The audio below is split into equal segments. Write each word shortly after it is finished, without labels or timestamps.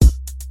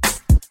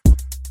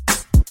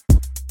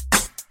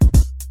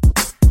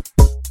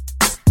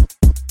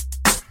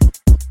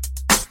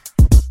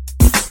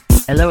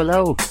Hello,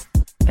 hello.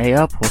 Hey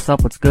up, what's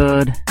up, what's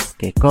good?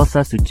 Que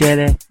cosa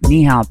sucede?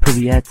 Ni hao,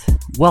 privyet.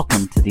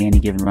 Welcome to the Any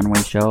Given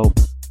Runway show.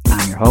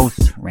 I'm your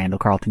host, Randall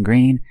Carlton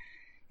Green.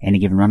 Any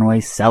Given Runway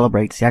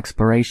celebrates the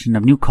exploration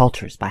of new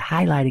cultures by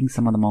highlighting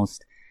some of the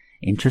most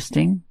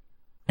interesting,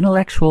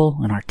 intellectual,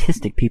 and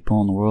artistic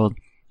people in the world.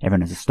 Everyone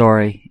has a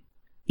story,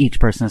 each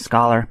person a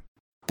scholar.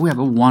 We have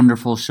a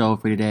wonderful show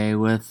for you today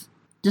with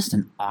just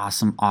an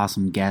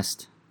awesome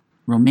guest.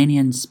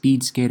 Romanian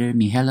speed skater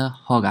Mihaela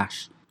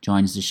Hogash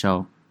joins the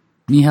show.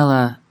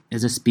 Mihaela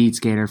is a speed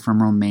skater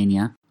from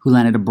Romania who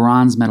landed a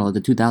bronze medal at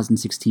the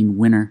 2016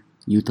 Winter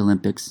Youth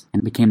Olympics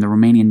and became the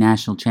Romanian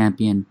national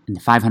champion in the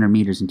 500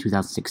 meters in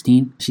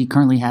 2016. She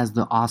currently has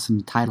the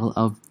awesome title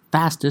of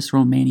fastest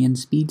Romanian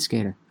speed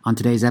skater. On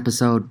today's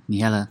episode,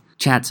 Mihaela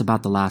chats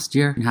about the last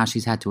year and how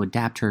she's had to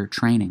adapt her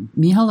training.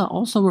 Mihaela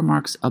also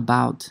remarks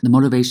about the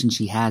motivation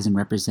she has in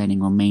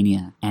representing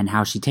Romania and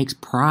how she takes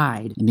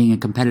pride in being a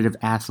competitive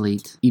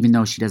athlete, even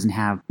though she doesn't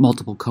have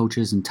multiple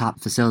coaches and top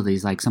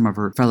facilities like some of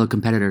her fellow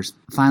competitors.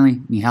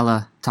 Finally,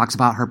 Mihaela talks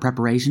about her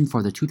preparation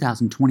for the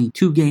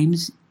 2022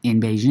 Games in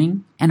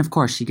Beijing, and of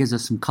course, she gives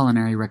us some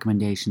culinary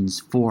recommendations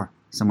for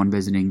someone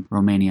visiting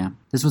Romania.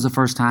 This was the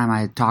first time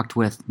I had talked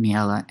with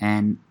Mihaela,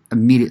 and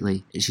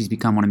immediately she's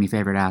become one of my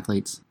favorite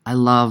athletes. I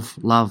love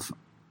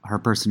her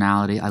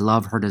personality. I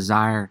love her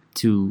desire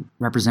to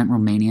represent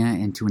Romania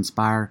and to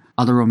inspire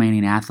other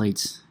Romanian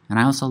athletes. And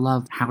I also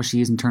love how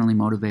she is internally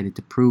motivated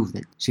to prove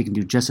that she can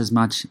do just as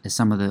much as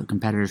some of the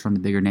competitors from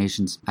the bigger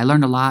nations. I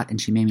learned a lot and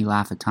she made me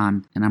laugh a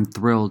ton, and I'm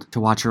thrilled to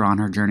watch her on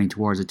her journey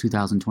towards the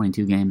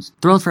 2022 Games.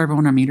 Thrilled for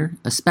everyone to meet her,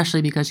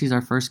 especially because she's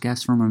our first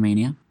guest from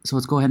Romania. So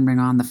let's go ahead and bring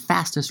on the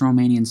fastest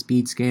Romanian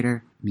speed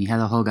skater,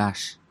 Mihaela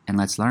Hogash, and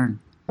let's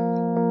learn.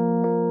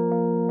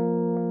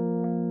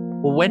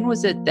 Well, when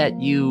was it that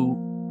you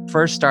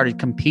first started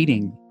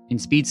competing in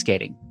speed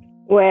skating?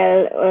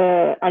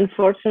 Well,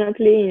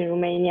 unfortunately, in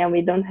Romania,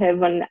 we don't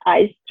have an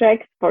ice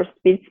track for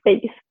speed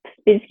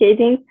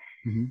skating.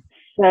 Mm-hmm.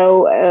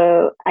 So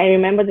I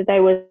remember that I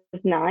was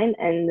 9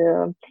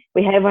 and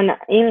we have an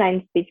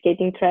inline speed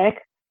skating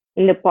track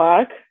in the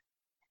park.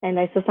 And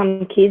I saw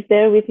some kids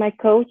there with my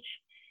coach.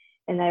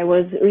 And I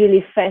was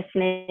really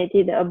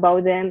fascinated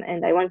about them.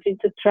 And I wanted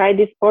to try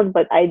this sport,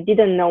 but I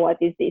didn't know what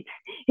is it.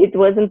 It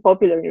wasn't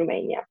popular in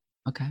Romania.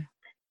 Okay.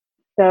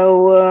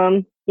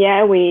 So,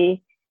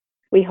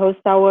 we host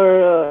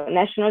our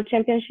national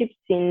championships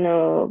in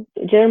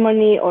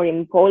Germany or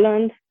in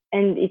Poland,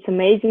 and it's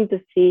amazing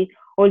to see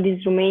all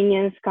these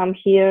Romanians come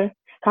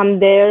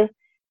there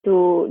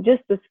to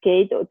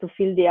skate or to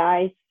feel the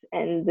ice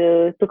and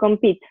to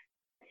compete.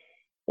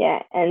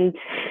 Yeah, and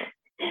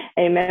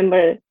I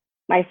remember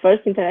my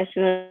first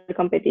international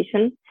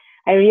competition.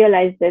 I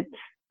realized that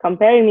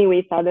comparing me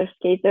with other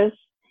skaters,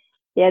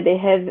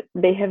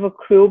 they have a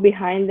crew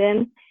behind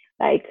them.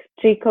 Like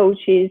 3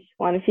 coaches,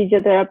 1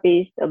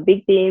 physiotherapist, a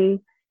big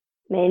team,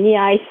 many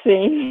ice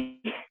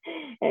rinks,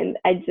 and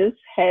I just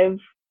have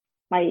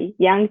my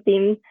young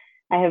team.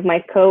 I have my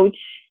coach,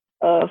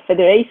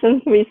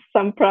 federation with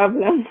some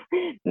problem,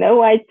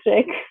 no ice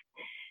track.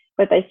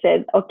 But I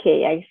said,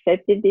 okay, I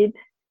accepted it,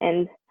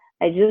 and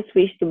I just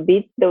wish to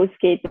beat those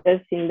skaters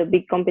in the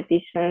big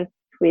competitions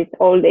with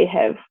all they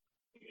have.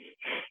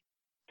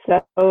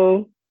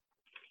 So,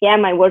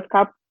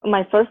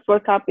 my first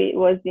World Cup it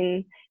was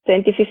in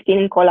 2015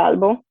 in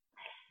Colalbo,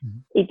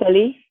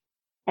 Italy,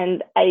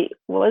 and I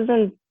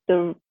wasn't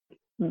the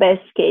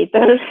best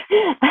skater.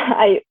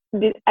 I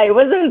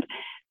wasn't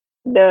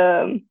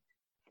the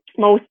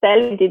most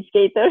talented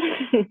skater,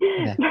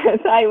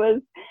 but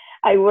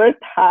I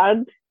worked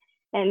hard,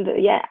 and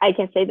I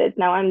can say that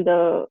now I'm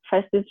the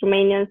fastest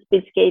Romanian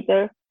speed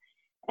skater,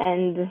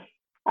 and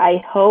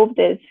I hope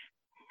that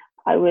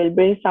I will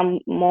bring some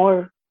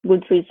more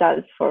good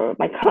results for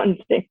my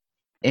country.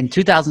 In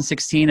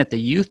 2016 at the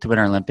Youth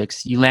Winter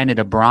Olympics, you landed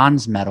a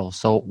bronze medal.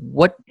 So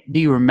what do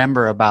you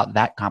remember about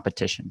that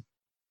competition?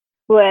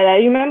 Well, I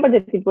remember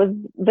that it was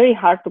very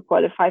hard to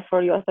qualify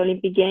for Youth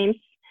Olympic Games.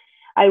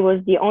 I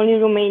was the only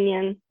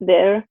Romanian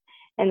there,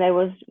 and I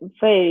was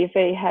very,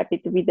 very happy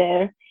to be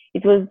there.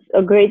 It was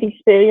a great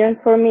experience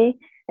for me.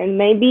 And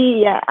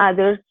maybe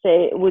others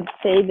would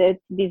say that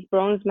this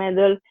bronze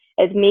medal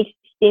at mixed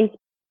team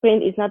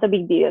sprint is not a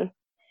big deal.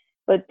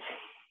 But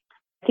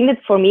I think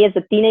that for me as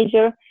a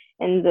teenager,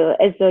 and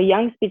as a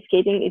young speed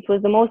skating, it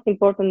was the most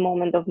important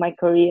moment of my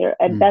career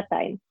at that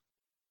time.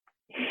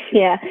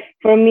 Yeah,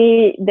 for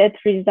me, that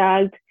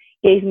result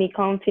gave me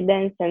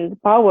confidence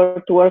and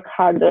power to work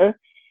harder.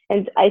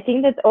 And I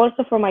think that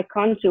also for my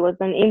country was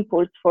an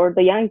impulse for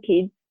the young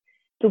kids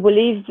to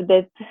believe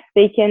that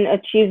they can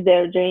achieve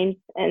their dreams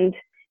and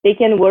they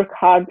can work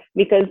hard,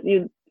 because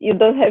you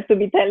don't have to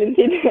be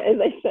talented,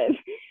 as I said,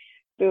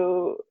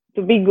 to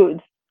be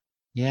good.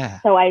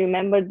 Yeah. So I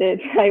remember that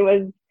I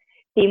was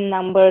team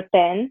number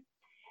 10,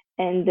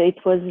 and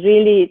it was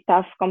really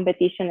tough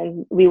competition,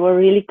 and we were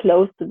really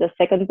close to the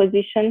second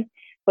position,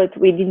 but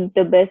we did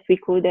the best we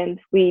could, and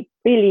we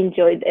really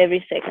enjoyed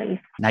every second.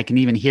 And I can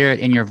even hear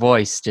it in your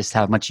voice, just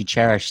how much you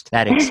cherished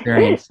that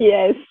experience.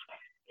 Yes.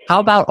 How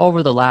about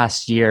over the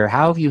last year?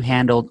 How have you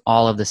handled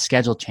all of the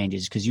schedule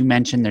changes? Because you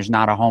mentioned there's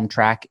not a home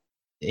track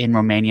in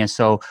Romania,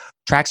 so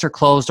tracks are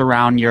closed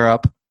around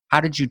Europe.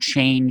 How did you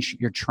change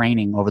your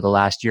training over the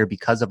last year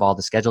because of all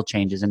the schedule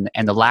changes and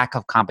the lack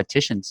of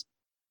competitions?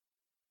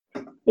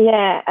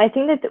 Yeah, I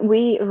think that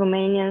we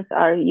Romanians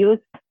are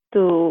used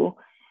to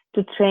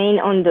train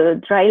on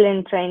the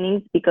dryland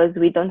trainings because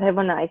we don't have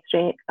an ice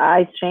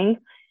rink.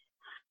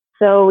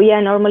 So yeah,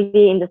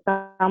 normally in the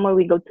summer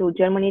we go to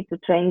Germany to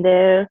train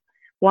there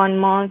 1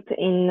 month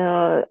in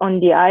on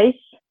the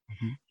ice.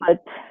 Mhm.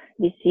 But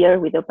this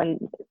year with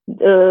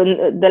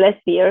the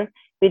last year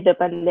with the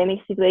pandemic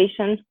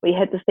situation, we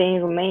had to stay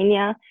in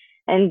Romania,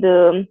 and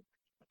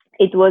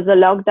it was a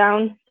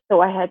lockdown, so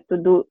I had to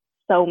do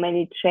so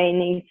many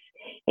trainings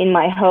in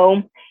my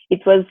home.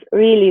 It was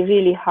really,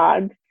 really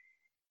hard.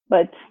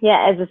 But yeah,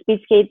 as a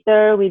speed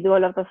skater, we do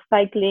a lot of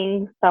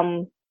cycling,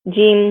 some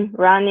gym,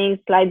 running,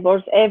 slide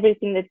boards,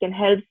 everything that can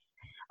help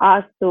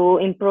us to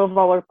improve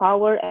our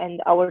power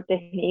and our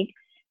technique.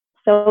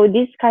 So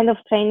this kind of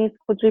training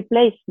could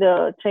replace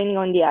the training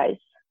on the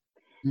ice.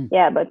 Mm.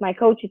 Yeah, but my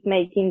coach is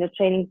making the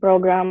training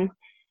program,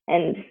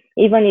 and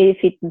even if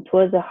it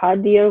was a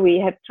hard year, we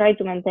have tried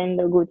to maintain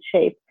the good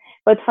shape.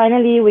 But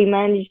finally, we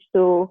managed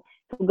to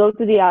go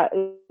to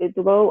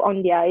go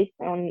on the ice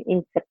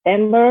in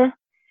September,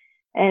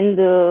 and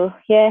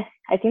yeah,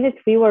 I think that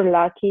we were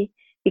lucky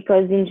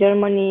because in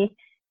Germany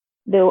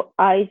the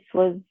ice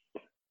was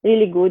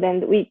really good,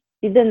 and we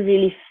didn't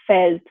really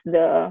felt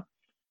the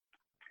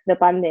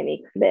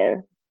pandemic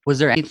there. Was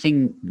there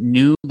anything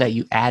new that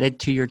you added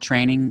to your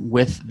training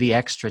with the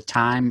extra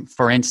time?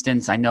 For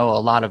instance, I know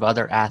a lot of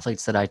other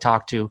athletes that I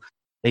talk to,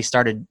 they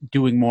started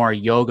doing more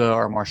yoga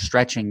or more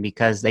stretching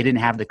because they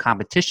didn't have the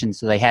competition.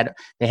 So they had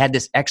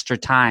this extra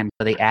time,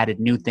 so they added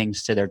new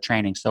things to their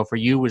training. So for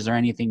you, was there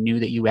anything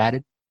new that you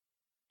added?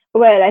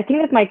 Well, I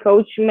think that my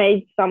coach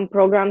made some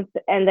programs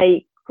and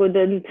I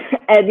couldn't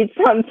edit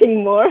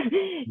something more.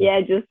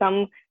 Yeah, just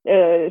some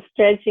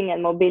stretching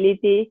and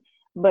mobility.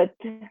 But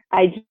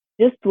I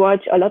just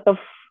watch a lot of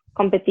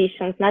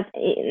competitions, not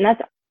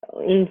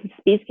in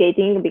speed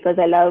skating because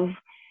I love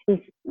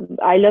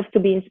to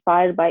be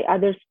inspired by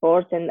other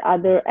sports and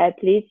other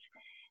athletes.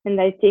 And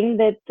I think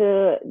that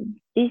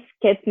this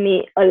kept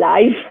me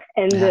alive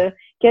and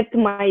kept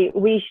my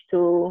wish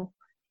to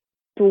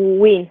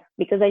win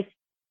because I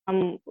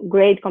some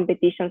great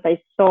competitions.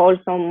 I saw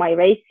also my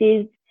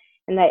races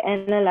and I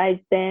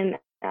analyzed them.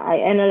 I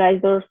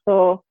analyzed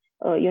also,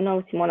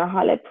 Simona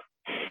Halep.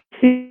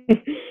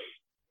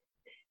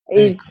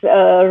 Is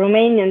a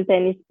Romanian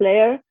tennis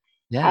player.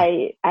 Yeah.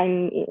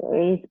 I'm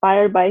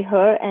inspired by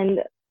her,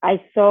 and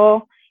I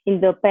saw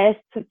in the past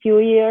few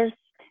years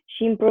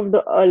she improved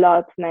a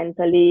lot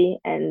mentally,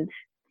 and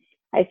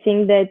I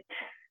think that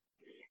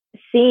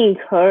seeing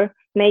her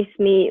makes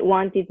me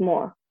want it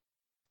more.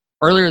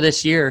 Earlier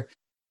this year,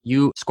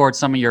 you scored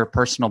some of your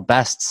personal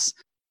bests.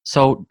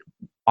 So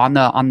on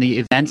the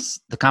events,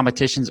 the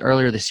competitions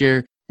earlier this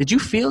year, did you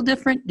feel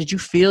different? Did you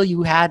feel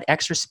you had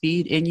extra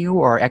speed in you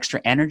or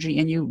extra energy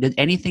in you? Did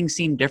anything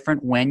seem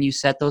different when you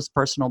set those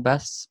personal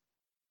bests?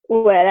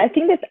 Well, I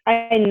think that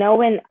I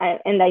know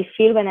I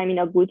feel when I'm in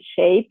a good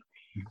shape,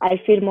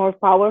 I feel more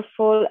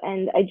powerful,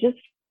 and I just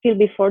feel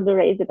before the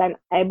race that I'm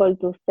able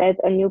to set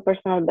a new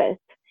personal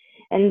best.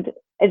 And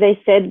as I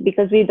said,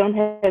 because we don't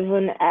have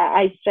an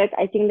ice track,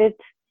 I think that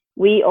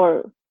we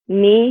or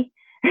me,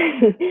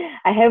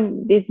 I have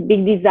this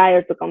big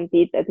desire to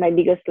compete at my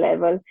biggest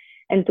level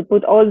and to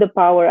put all the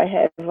power I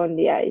have on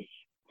the ice.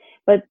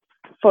 But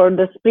for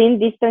the sprint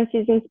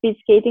distances in speed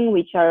skating,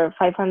 which are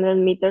 500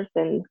 meters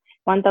and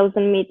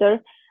 1000 meters,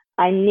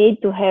 I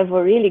need to have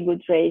a really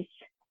good race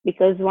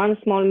because one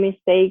small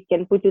mistake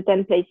can put you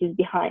 10 places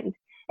behind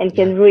and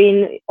can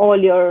ruin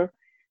all your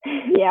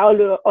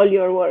all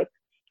your work.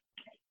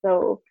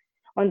 So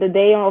on the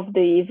day of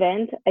the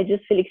event, I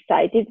just feel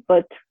excited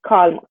but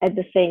calm at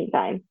the same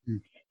time.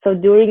 So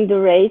during the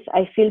race,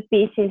 I feel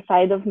peace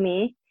inside of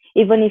me,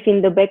 even if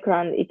in the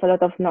background it's a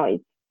lot of noise.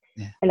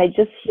 And I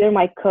just hear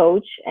my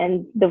coach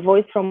and the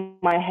voice from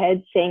my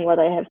head saying what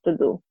I have to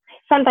do.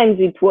 Sometimes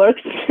it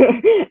works,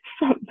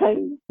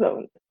 sometimes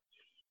don't.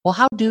 Well,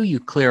 how do you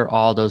clear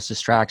all those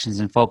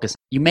distractions and focus?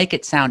 You make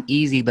it sound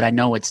easy, but I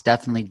know it's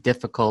definitely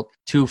difficult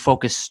to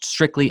focus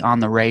strictly on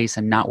the race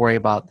and not worry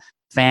about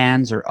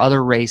fans or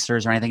other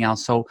racers or anything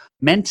else. So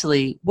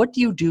mentally, what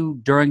do you do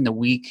during the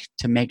week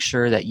to make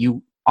sure that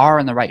you are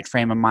in the right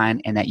frame of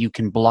mind and that you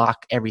can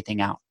block everything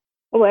out?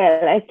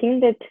 Well, I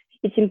think that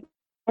it's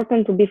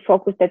important to be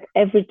focused at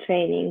every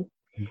training.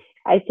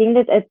 I think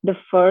that at the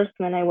first,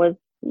 when I was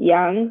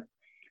young,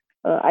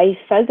 I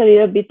felt a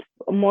little bit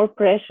more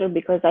pressure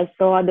because I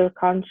saw other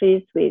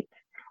countries with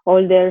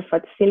all their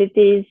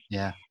facilities.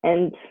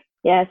 And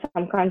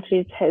some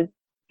countries has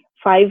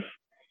 5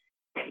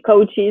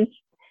 coaches.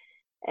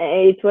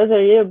 It was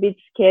a little bit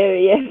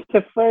scary at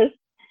the first,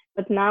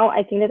 but now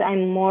I think that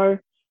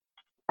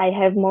I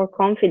have more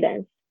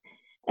confidence.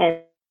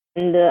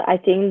 And I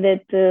think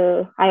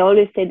that I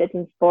always say that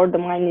in sport, the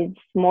mind is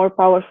more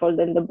powerful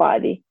than the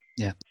body.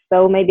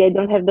 So maybe I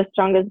don't have the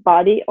strongest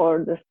body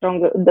or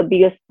the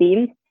biggest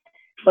team,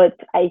 but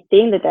I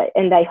think that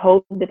I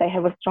hope that I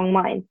have a strong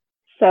mind.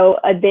 So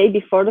a day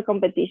before the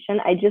competition,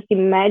 I just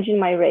imagine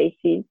my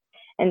races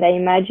and I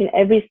imagine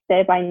every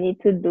step I need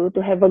to do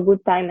to have a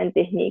good time and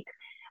technique.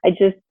 I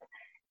just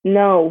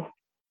know,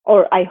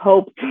 or I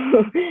hope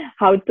to,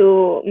 how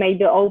to make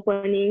the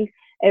opening,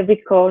 every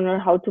corner,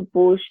 how to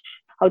push,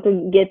 how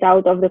to get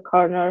out of the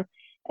corner,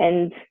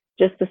 and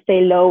just to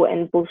stay low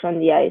and push on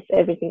the ice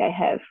everything I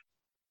have.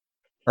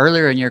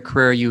 Earlier in your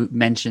career, you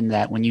mentioned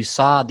that when you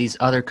saw these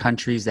other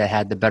countries that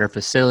had the better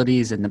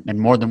facilities and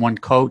more than one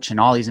coach and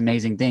all these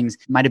amazing things,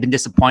 you might have been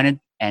disappointed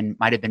and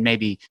might have been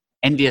maybe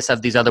envious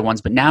of these other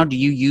ones. But now do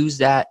you use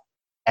that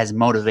as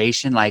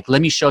motivation? Like,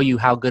 let me show you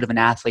how good of an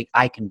athlete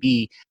I can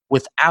be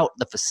without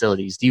the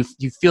facilities. Do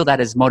you feel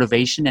that as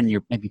motivation and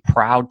you're maybe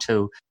proud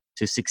to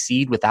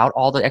succeed without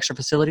all the extra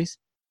facilities?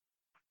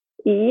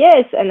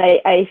 Yes, and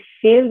I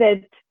feel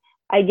that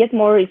I get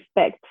more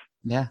respect.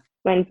 Yeah.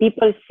 When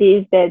people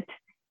see that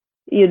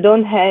you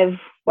don't have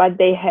what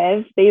they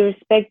have, they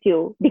respect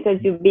you because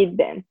you beat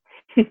them.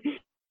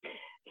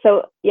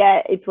 So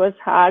yeah, it was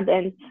hard,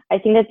 and I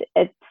think that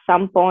at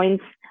some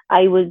point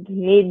I would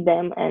need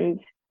them, and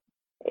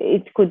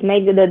it could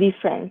make the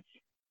difference.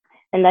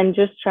 And I'm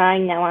just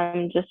trying now.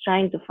 I'm just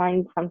trying to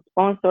find some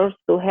sponsors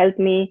to help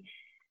me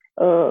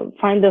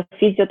find a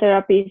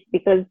physiotherapist,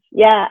 because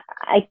yeah,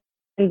 I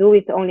can do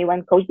it only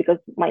one coach because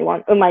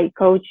my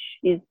coach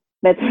is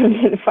better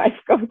than 5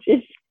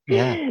 coaches.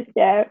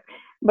 Yeah,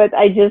 but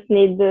I just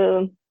need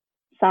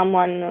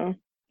someone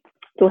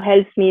to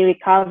help me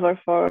recover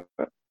for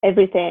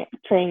everything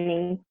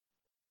training.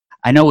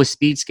 I know with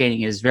speed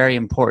skating, it is very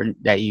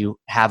important that you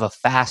have a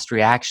fast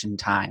reaction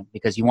time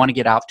because you want to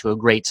get off to a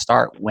great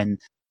start when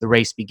the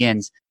race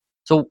begins.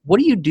 So what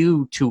do you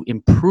do to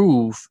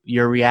improve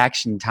your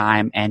reaction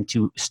time and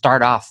to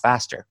start off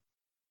faster?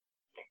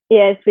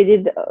 Yes,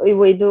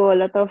 we do a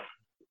lot of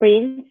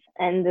sprints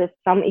and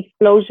some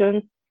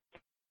explosion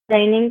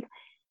training,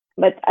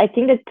 but I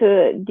think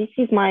that this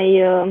is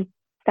my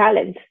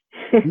talent.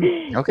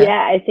 Okay.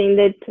 Yeah, I think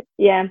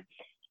that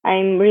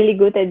I'm really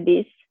good at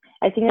this.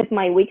 I think that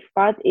my weak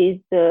spot is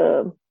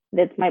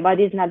that my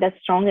body is not that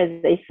strong,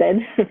 as I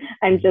said.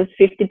 I'm just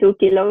 52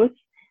 kilos.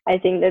 I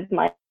think that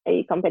my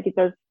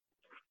competitors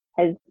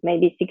has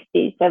maybe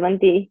 60,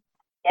 70.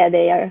 Yeah,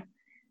 they are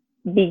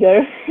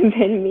bigger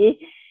than me.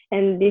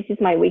 And this is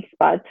my weak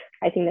spot.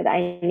 I think that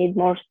I need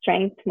more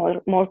strength,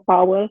 more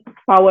power.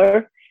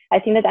 I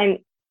think that I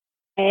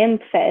am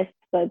fast,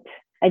 but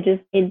I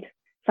just need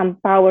some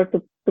power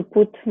to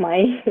put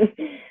my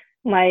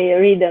my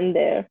rhythm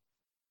there.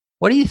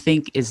 What do you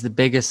think is the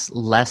biggest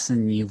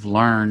lesson you've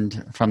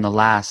learned from the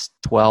last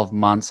 12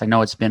 months? I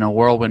know it's been a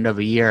whirlwind of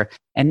a year,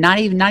 and not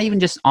even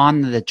just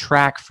on the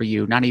track for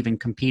you, not even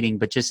competing,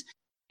 but just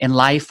in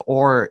life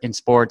or in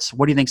sports.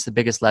 What do you think is the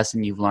biggest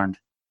lesson you've learned?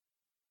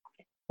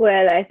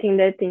 Well, I think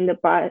that in the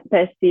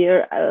past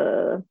year,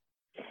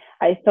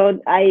 I thought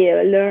I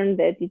learned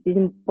that it is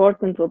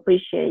important to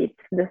appreciate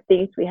the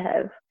things we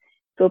have,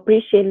 to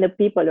appreciate the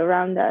people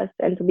around us,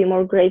 and to be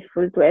more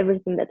grateful to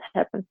everything that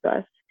happens to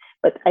us.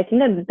 But I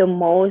think that the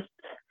most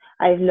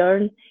I've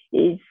learned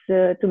is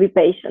to be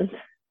patient.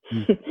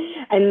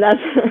 I'm not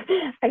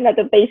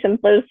a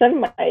patient person.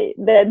 My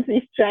dad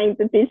is trying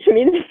to teach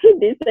me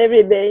this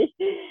every day.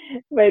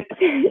 But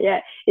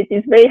yeah, it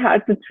is very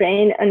hard to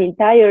train an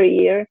entire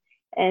year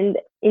and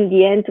in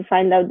the end to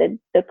find out that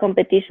the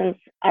competitions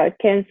are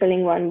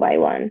canceling one by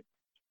one.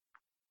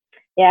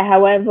 Yeah,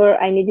 however,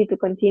 I needed to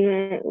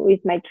continue with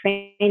my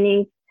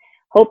training,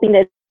 hoping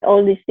that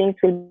all these things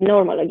will be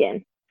normal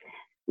again.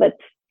 But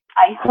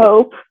I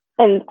hope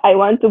and I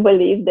want to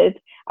believe that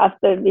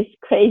after this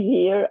crazy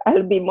year,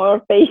 I'll be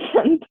more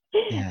patient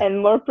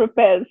and more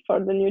prepared for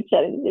the new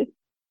challenges.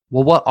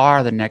 Well, what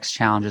are the next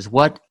challenges?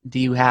 What do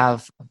you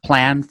have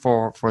planned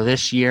for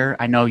this year?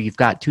 I know you've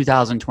got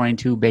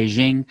 2022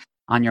 Beijing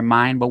on your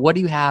mind, but what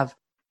do you have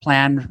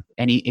planned?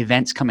 Any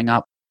events coming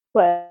up?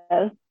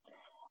 Well,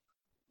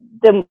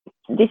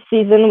 this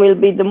season will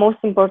be the most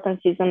important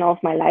season of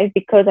my life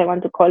because I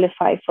want to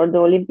qualify for the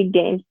Olympic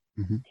Games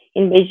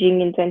in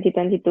Beijing in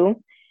 2022.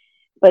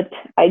 But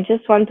I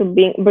just want to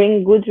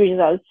bring good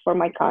results for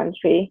my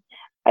country.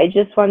 I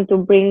just want to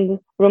bring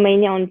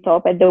Romania on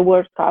top at the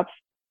World Cup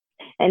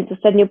and to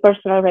set new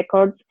personal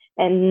records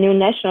and new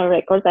national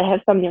records. I have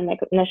some new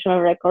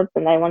national records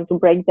and I want to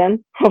break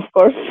them, of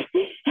course.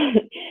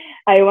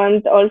 I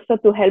want also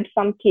to help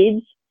some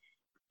kids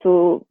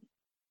to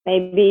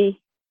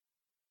maybe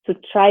to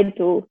try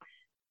to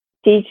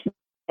teach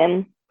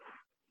them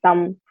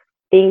some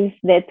things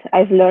that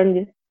I've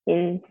learned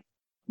in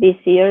these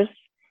years.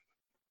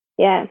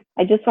 Yeah,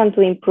 I just want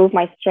to improve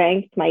my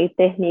strength, my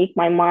technique,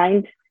 my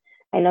mind.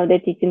 I know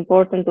that it's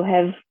important to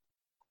have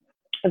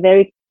a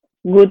very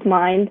good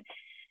mind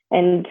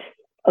and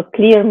a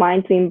clear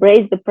mind to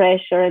embrace the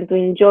pressure and to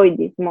enjoy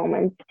these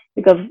moments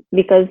because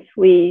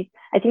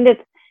I think that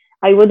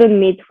I wouldn't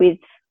meet with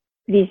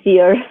these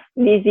years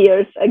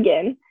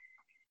again.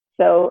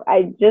 So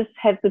I just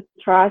have to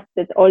trust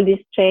that all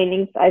these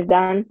trainings I've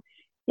done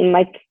in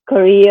my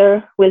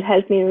career will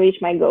help me reach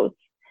my goals.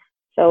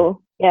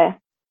 So yeah,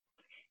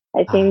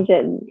 I think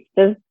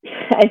that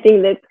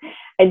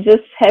I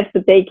just have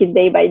to take it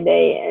day by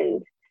day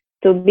and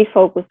to be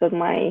focused on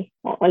my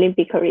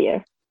Olympic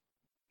career.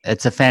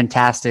 It's a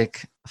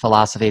fantastic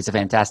philosophy. It's a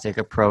fantastic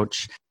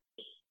approach.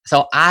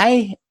 So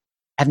I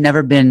have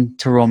never been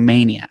to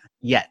Romania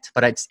yet,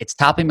 but it's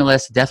topping my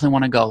list. Definitely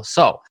want to go.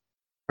 So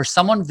for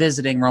someone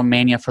visiting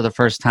Romania for the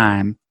first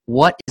time,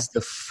 what is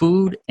the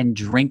food and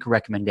drink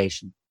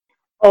recommendation?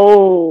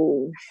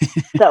 Oh,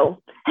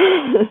 so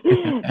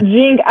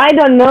drink. I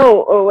don't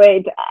know. Oh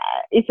wait,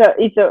 it's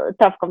a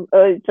tough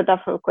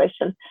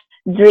question.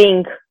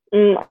 Drink.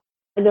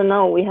 I don't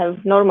know. We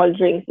have normal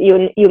drinks.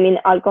 You mean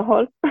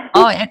alcohol?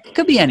 Oh, it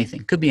could be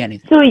anything. Could be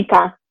anything.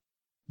 Suica.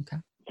 Okay.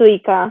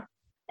 Suica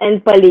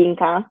and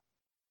palinka.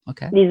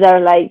 Okay. These are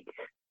like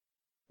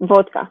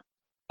vodka.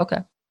 Okay.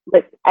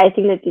 But I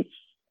think that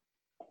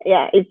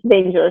it's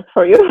dangerous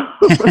for you.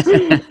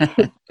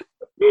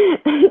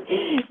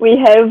 We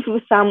have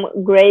some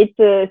great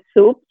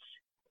soups.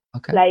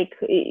 Okay. Like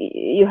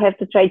you have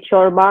to try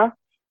chorba.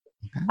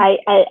 Okay.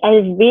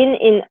 I've been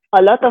in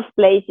a lot of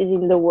places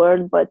in the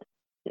world, but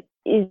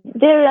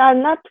there are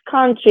not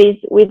countries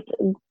with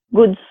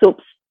good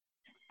soups.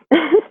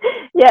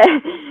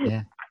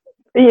 Yeah.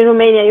 In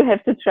Romania, you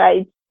have to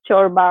try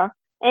chorba,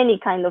 any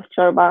kind of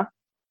chorba,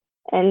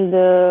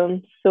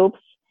 and soups,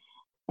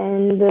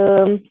 and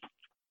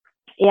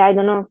I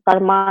don't know,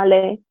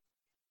 sarmale.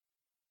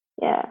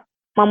 Yeah,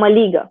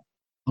 mamaligă.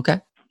 Okay.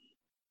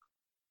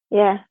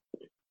 Yeah,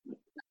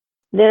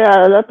 there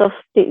are a lot of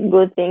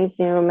good things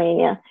in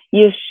Romania.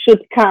 You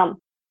should come,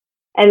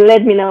 and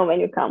let me know when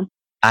you come.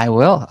 I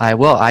will. I'm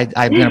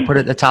going to put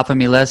it at the top of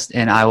my list,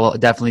 and I will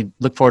definitely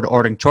look forward to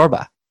ordering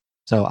chorba.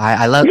 So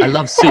I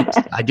love soups.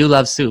 I do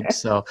love soups.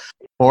 So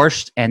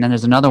borscht, and then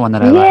there's another one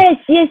that I like.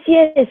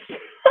 Yes.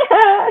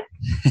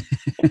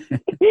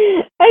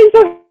 I'm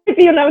so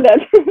happy you know that.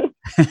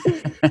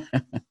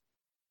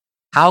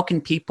 How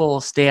can people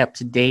stay up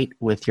to date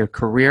with your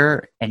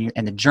career and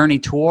the journey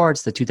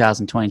towards the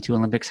 2022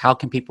 Olympics? How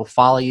can people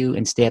follow you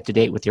and stay up to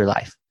date with your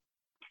life?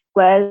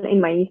 Well, in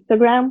my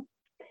Instagram,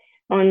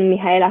 on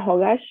Mihaela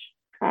Hogash,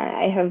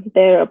 I have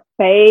there a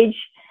page.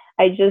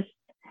 I just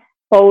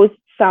post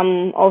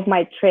some of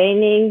my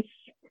trainings.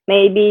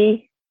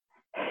 Maybe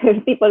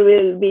people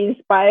will be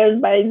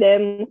inspired by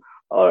them,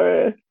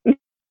 or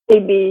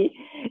maybe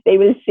they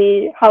will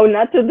see how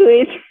not to do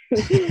it.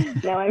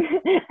 No, I'm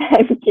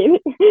kidding.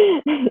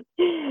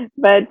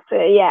 But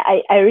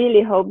I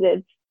really hope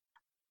that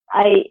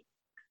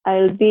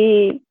I'll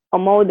be a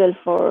model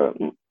for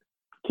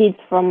kids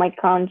from my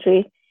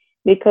country,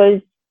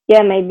 because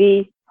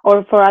maybe,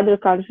 or for other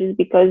countries,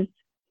 because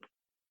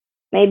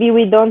maybe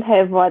we don't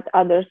have what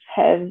others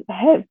have,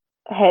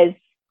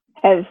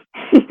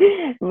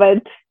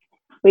 but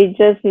we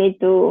just need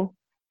to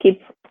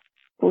keep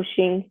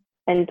pushing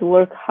and to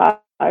work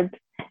hard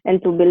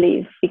and to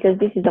believe, because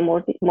this is the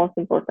most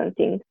important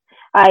thing.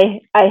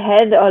 I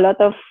had a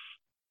lot of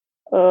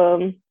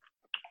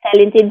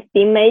talented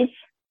teammates,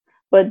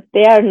 but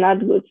they are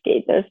not good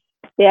skaters.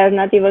 They are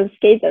not even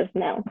skaters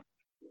now.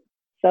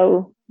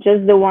 So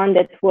just the one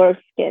that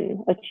works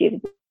can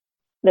achieve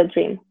the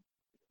dream.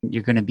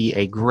 You're going to be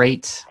a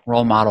great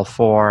role model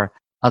for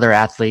other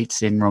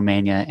athletes in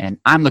Romania, and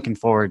I'm looking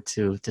forward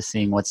to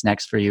seeing what's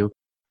next for you.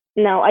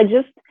 No, I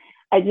just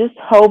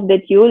hope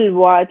that you'll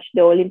watch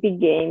the Olympic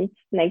Games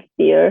next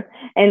year,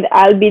 and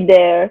I'll be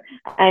there,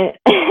 and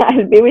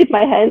I'll be with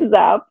my hands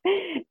up,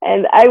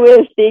 and I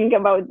will think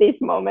about this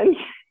moment.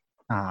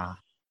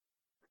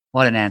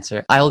 What an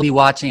answer. I will be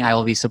watching, I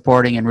will be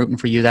supporting and rooting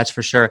for you, that's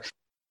for sure.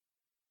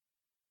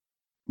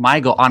 My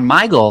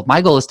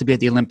goal is to be at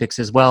the Olympics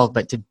as well,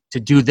 but to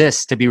do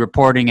this, to be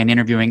reporting and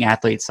interviewing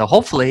athletes. So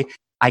hopefully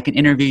I can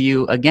interview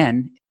you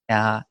again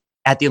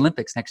at the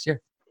Olympics next year.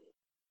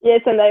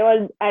 Yes, and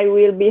I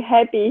will be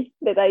happy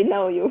that I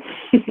know you.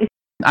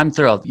 I'm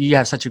thrilled. You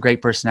have such a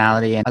great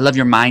personality, and I love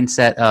your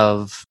mindset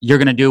of you're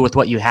going to do with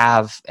what you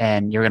have,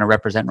 and you're going to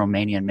represent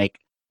Romania and make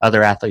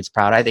other athletes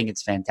proud. I think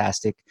it's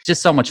fantastic.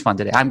 Just so much fun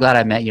today. I'm glad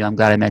I met you.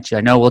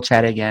 I know we'll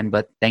chat again,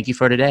 but thank you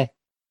for today.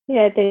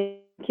 Yeah,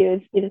 thank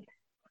you. It's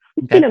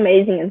been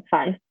amazing and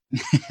fun.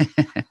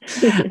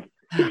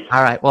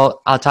 All right.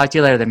 Well, I'll talk to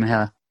you later then,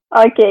 Mihaela.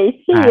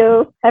 Okay. See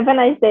you. Have a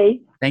nice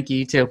day. Thank you.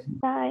 You too.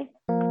 Bye.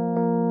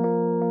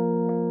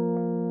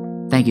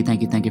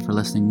 Thank you for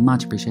listening.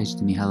 Much appreciation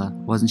to Mihaela.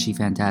 Wasn't she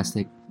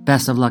fantastic?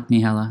 Best of luck,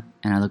 Mihaela,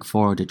 and I look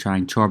forward to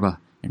trying chorba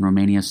in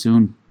Romania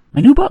soon.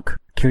 My new book,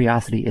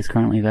 Curiosity, is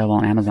currently available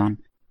on Amazon.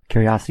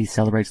 Curiosity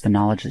celebrates the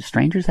knowledge that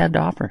strangers have to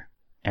offer.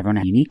 Everyone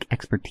has unique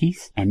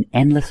expertise, and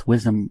endless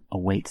wisdom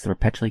awaits the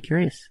perpetually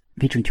curious.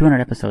 Featuring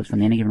 200 episodes from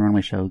the Any Given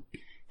Runway show,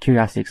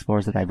 Curiosity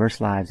explores the diverse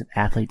lives of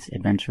athletes,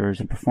 adventurers,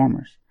 and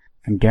performers.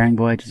 From daring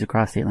voyages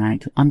across the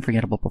Atlantic to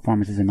unforgettable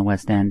performances in the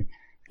West End,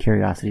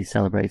 Curiosity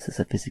celebrates the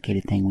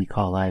sophisticated thing we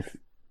call life.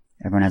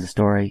 Everyone has a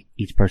story,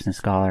 each person a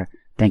scholar.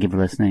 Thank you for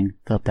listening.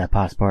 Fill up that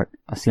passport.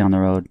 I'll see you on the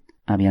road.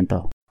 A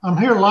biento. I'm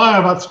here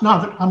live.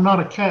 I'm not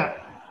a cat.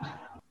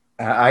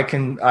 I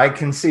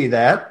can see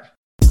that.